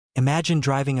Imagine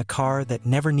driving a car that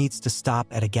never needs to stop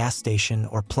at a gas station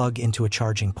or plug into a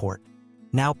charging port.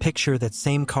 Now picture that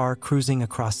same car cruising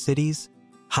across cities,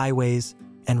 highways,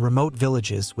 and remote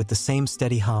villages with the same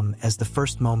steady hum as the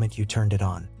first moment you turned it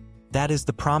on. That is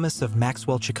the promise of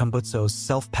Maxwell Chikumbutso's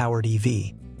self-powered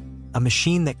EV, a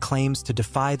machine that claims to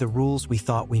defy the rules we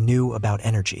thought we knew about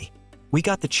energy. We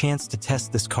got the chance to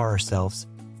test this car ourselves,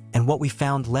 and what we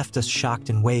found left us shocked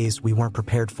in ways we weren't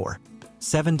prepared for.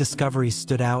 7 discoveries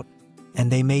stood out, and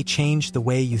they may change the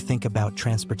way you think about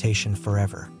transportation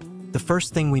forever. The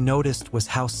first thing we noticed was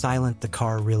how silent the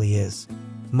car really is.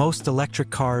 Most electric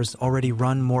cars already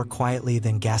run more quietly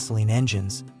than gasoline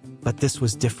engines, but this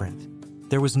was different.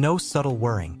 There was no subtle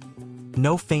whirring,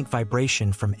 no faint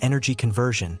vibration from energy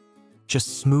conversion,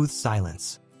 just smooth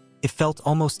silence. It felt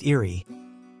almost eerie,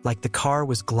 like the car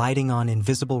was gliding on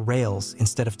invisible rails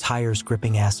instead of tires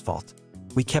gripping asphalt.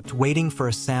 We kept waiting for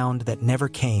a sound that never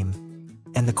came,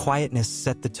 and the quietness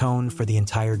set the tone for the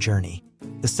entire journey.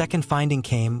 The second finding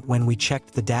came when we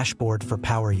checked the dashboard for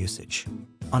power usage.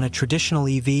 On a traditional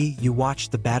EV, you watch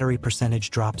the battery percentage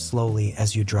drop slowly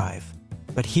as you drive.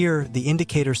 But here, the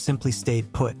indicator simply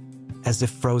stayed put, as if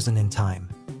frozen in time.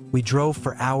 We drove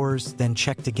for hours, then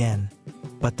checked again,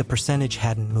 but the percentage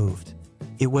hadn't moved.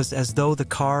 It was as though the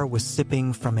car was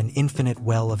sipping from an infinite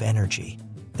well of energy.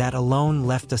 That alone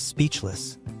left us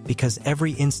speechless, because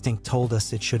every instinct told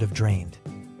us it should have drained.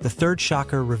 The third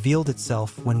shocker revealed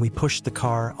itself when we pushed the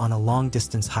car on a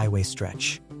long-distance highway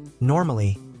stretch.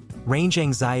 Normally, range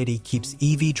anxiety keeps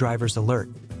EV drivers alert,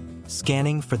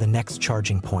 scanning for the next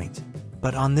charging point.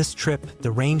 But on this trip,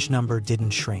 the range number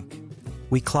didn't shrink.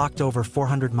 We clocked over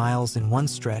 400 miles in one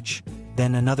stretch,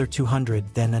 then another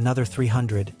 200, then another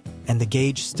 300, and the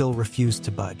gauge still refused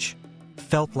to budge.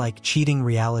 Felt like cheating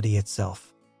reality itself.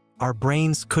 Our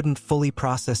brains couldn't fully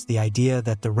process the idea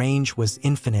that the range was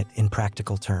infinite in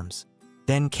practical terms.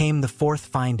 Then came the fourth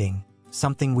finding,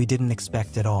 something we didn't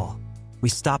expect at all. We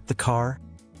stopped the car,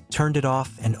 turned it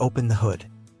off, and opened the hood.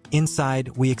 Inside,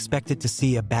 we expected to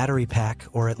see a battery pack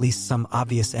or at least some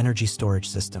obvious energy storage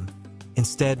system.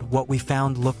 Instead, what we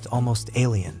found looked almost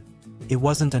alien. It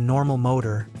wasn't a normal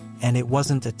motor, and it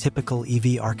wasn't a typical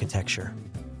EV architecture.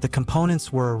 The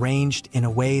components were arranged in a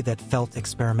way that felt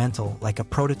experimental, like a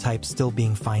prototype still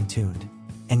being fine-tuned.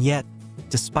 And yet,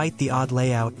 despite the odd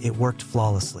layout, it worked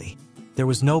flawlessly. There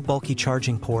was no bulky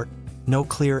charging port, no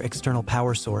clear external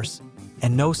power source,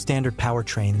 and no standard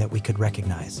powertrain that we could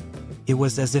recognize. It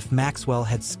was as if Maxwell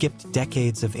had skipped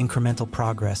decades of incremental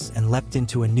progress and leapt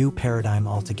into a new paradigm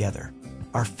altogether.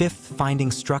 Our fifth finding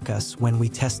struck us when we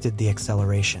tested the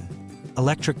acceleration.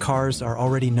 Electric cars are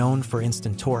already known for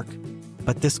instant torque,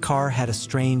 but this car had a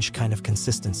strange kind of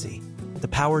consistency. The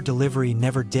power delivery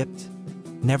never dipped,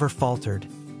 never faltered,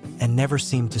 and never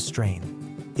seemed to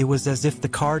strain. It was as if the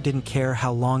car didn't care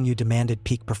how long you demanded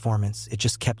peak performance, it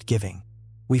just kept giving.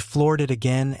 We floored it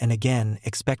again and again,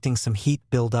 expecting some heat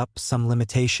buildup, some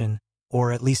limitation,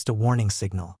 or at least a warning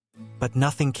signal. But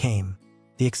nothing came.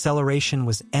 The acceleration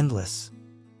was endless,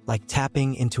 like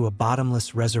tapping into a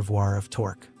bottomless reservoir of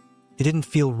torque. It didn't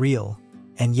feel real,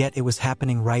 and yet it was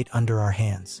happening right under our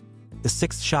hands. The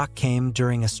sixth shock came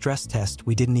during a stress test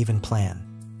we didn't even plan.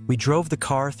 We drove the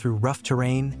car through rough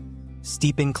terrain,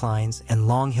 steep inclines, and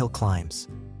long hill climbs.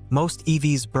 Most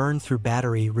EVs burn through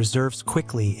battery reserves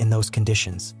quickly in those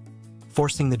conditions,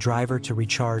 forcing the driver to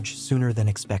recharge sooner than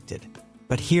expected.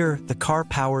 But here, the car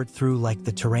powered through like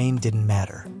the terrain didn't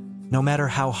matter. No matter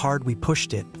how hard we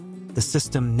pushed it, the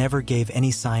system never gave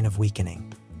any sign of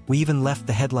weakening. We even left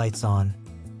the headlights on,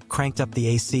 cranked up the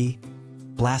AC,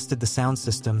 blasted the sound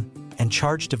system, and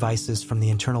charged devices from the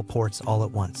internal ports all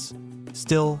at once.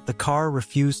 Still, the car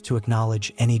refused to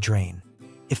acknowledge any drain.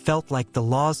 It felt like the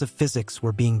laws of physics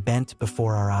were being bent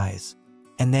before our eyes.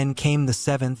 And then came the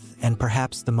seventh and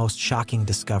perhaps the most shocking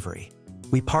discovery.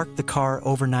 We parked the car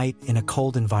overnight in a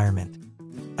cold environment,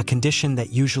 a condition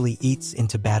that usually eats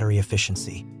into battery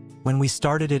efficiency. When we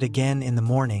started it again in the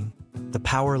morning, the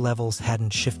power levels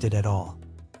hadn't shifted at all.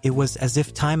 It was as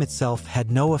if time itself had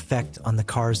no effect on the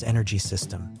car's energy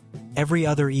system. Every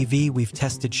other EV we've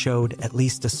tested showed at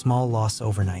least a small loss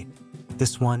overnight.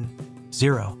 This one,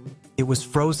 zero. It was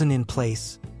frozen in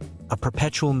place, a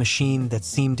perpetual machine that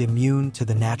seemed immune to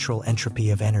the natural entropy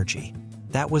of energy.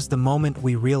 That was the moment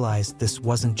we realized this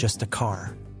wasn't just a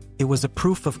car. It was a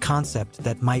proof of concept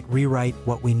that might rewrite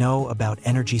what we know about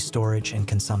energy storage and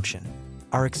consumption.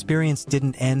 Our experience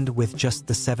didn't end with just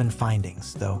the 7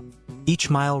 findings, though. Each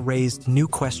mile raised new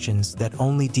questions that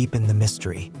only deepened the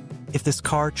mystery. If this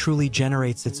car truly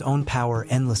generates its own power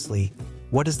endlessly,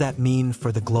 what does that mean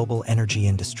for the global energy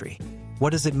industry?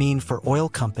 What does it mean for oil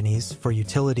companies, for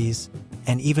utilities,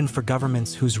 and even for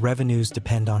governments whose revenues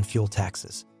depend on fuel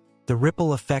taxes? The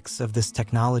ripple effects of this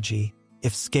technology,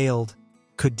 if scaled,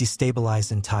 could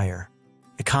destabilize entire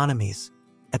economies.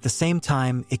 At the same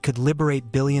time, it could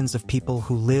liberate billions of people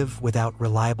who live without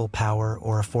reliable power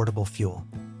or affordable fuel.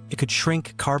 It could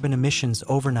shrink carbon emissions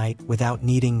overnight without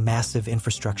needing massive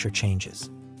infrastructure changes.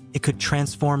 It could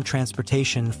transform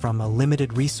transportation from a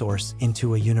limited resource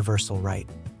into a universal right.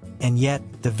 And yet,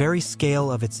 the very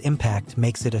scale of its impact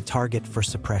makes it a target for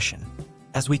suppression.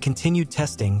 As we continued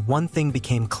testing, one thing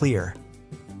became clear.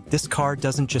 This car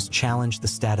doesn't just challenge the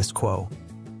status quo,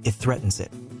 it threatens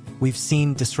it. We've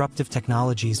seen disruptive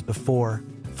technologies before,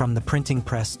 from the printing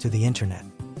press to the internet.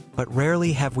 But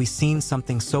rarely have we seen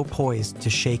something so poised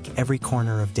to shake every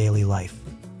corner of daily life.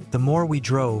 The more we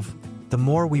drove, the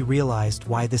more we realized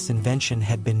why this invention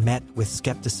had been met with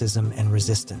skepticism and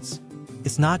resistance.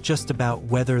 It's not just about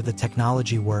whether the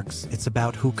technology works, it's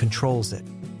about who controls it.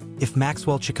 If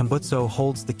Maxwell Chikumbutso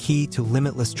holds the key to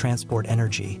limitless transport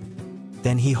energy,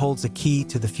 then he holds a key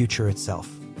to the future itself.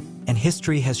 And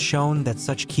history has shown that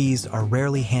such keys are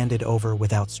rarely handed over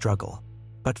without struggle.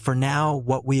 But for now,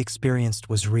 what we experienced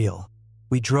was real.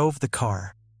 We drove the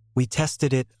car. We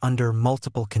tested it under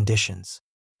multiple conditions.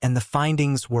 And the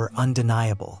findings were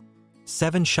undeniable.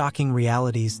 7 shocking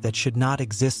realities that should not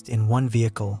exist in one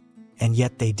vehicle, and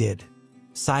yet they did.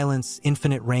 Silence,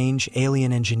 infinite range,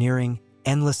 alien engineering,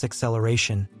 endless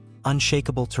acceleration,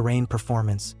 unshakable terrain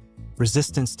performance,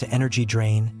 resistance to energy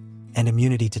drain, and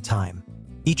immunity to time.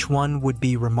 Each one would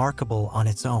be remarkable on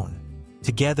its own.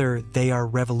 Together, they are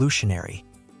revolutionary.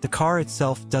 The car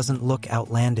itself doesn't look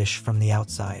outlandish from the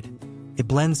outside. It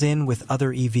blends in with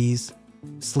other EVs,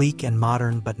 sleek and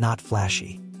modern but not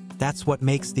flashy. That's what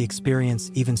makes the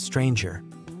experience even stranger,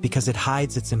 because it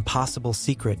hides its impossible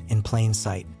secret in plain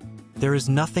sight. There is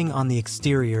nothing on the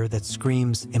exterior that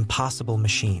screams impossible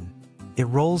machine. It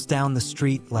rolls down the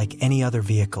street like any other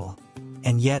vehicle.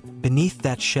 And yet, beneath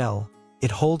that shell,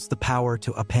 it holds the power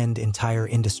to upend entire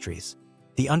industries.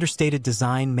 The understated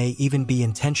design may even be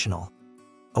intentional,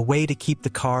 a way to keep the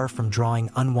car from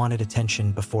drawing unwanted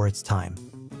attention before its time.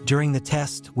 During the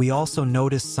test, we also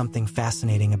noticed something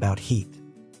fascinating about heat.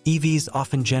 EVs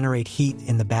often generate heat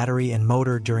in the battery and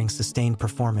motor during sustained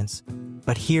performance,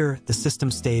 but here the system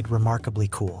stayed remarkably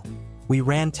cool. We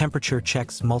ran temperature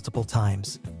checks multiple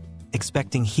times,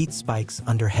 expecting heat spikes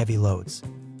under heavy loads.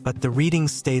 But the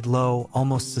readings stayed low,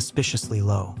 almost suspiciously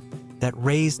low. That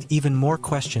raised even more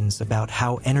questions about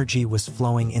how energy was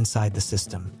flowing inside the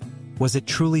system. Was it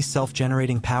truly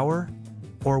self-generating power?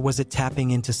 Or was it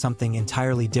tapping into something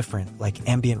entirely different, like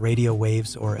ambient radio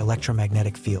waves or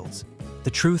electromagnetic fields?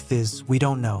 The truth is, we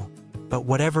don't know. But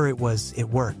whatever it was, it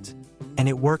worked. And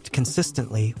it worked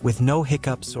consistently, with no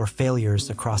hiccups or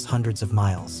failures across hundreds of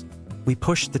miles. We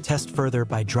pushed the test further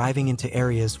by driving into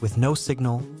areas with no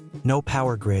signal, no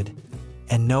power grid,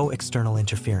 and no external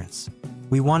interference.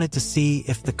 We wanted to see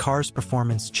if the car's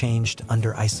performance changed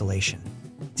under isolation.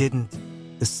 Didn't.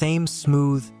 The same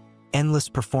smooth, endless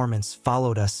performance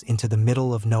followed us into the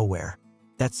middle of nowhere.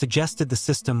 That suggested the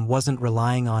system wasn't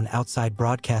relying on outside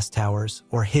broadcast towers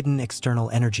or hidden external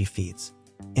energy feeds.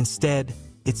 Instead,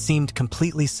 it seemed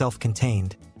completely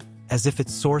self-contained, as if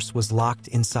its source was locked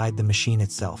inside the machine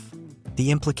itself. The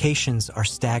implications are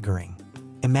staggering.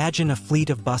 Imagine a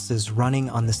fleet of buses running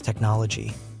on this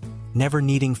technology, never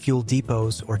needing fuel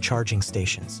depots or charging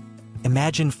stations.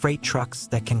 Imagine freight trucks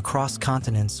that can cross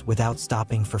continents without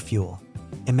stopping for fuel.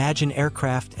 Imagine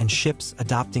aircraft and ships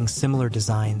adopting similar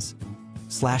designs,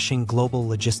 slashing global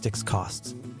logistics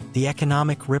costs. The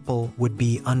economic ripple would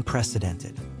be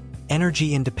unprecedented.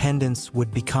 Energy independence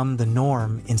would become the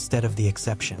norm instead of the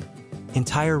exception.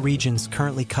 Entire regions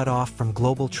currently cut off from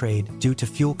global trade due to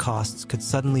fuel costs could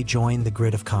suddenly join the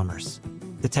grid of commerce.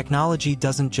 The technology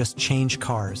doesn't just change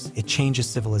cars, it changes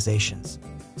civilizations.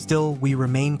 Still, we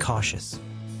remain cautious.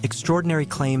 Extraordinary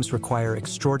claims require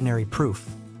extraordinary proof,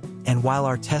 and while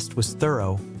our test was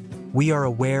thorough, we are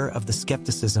aware of the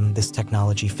skepticism this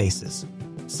technology faces.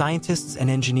 Scientists and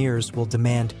engineers will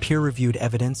demand peer-reviewed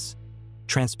evidence,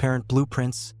 transparent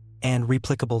blueprints, and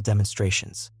replicable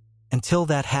demonstrations. Until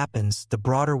that happens, the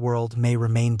broader world may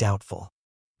remain doubtful.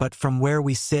 But from where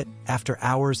we sit, after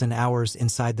hours and hours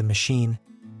inside the machine,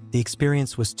 the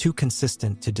experience was too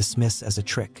consistent to dismiss as a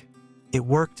trick. It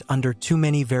worked under too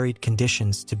many varied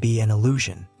conditions to be an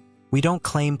illusion. We don't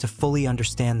claim to fully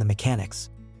understand the mechanics,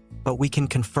 but we can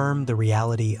confirm the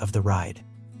reality of the ride.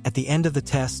 At the end of the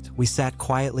test, we sat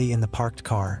quietly in the parked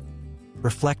car,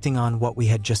 reflecting on what we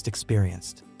had just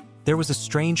experienced. There was a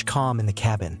strange calm in the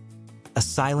cabin, a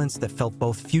silence that felt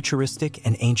both futuristic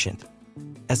and ancient,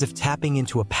 as if tapping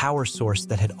into a power source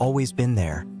that had always been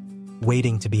there,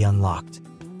 waiting to be unlocked.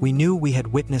 We knew we had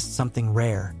witnessed something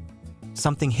rare,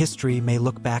 something history may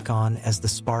look back on as the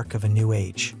spark of a new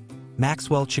age.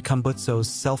 Maxwell Chikumbutso's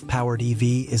self-powered EV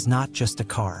is not just a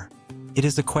car. It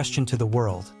is a question to the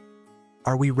world.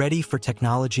 Are we ready for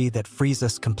technology that frees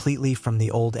us completely from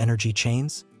the old energy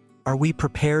chains? Are we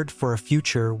prepared for a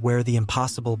future where the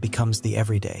impossible becomes the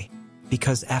everyday?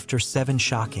 Because after 7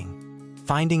 shocking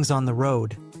findings on the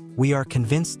road, we are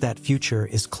convinced that future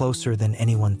is closer than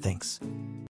anyone thinks.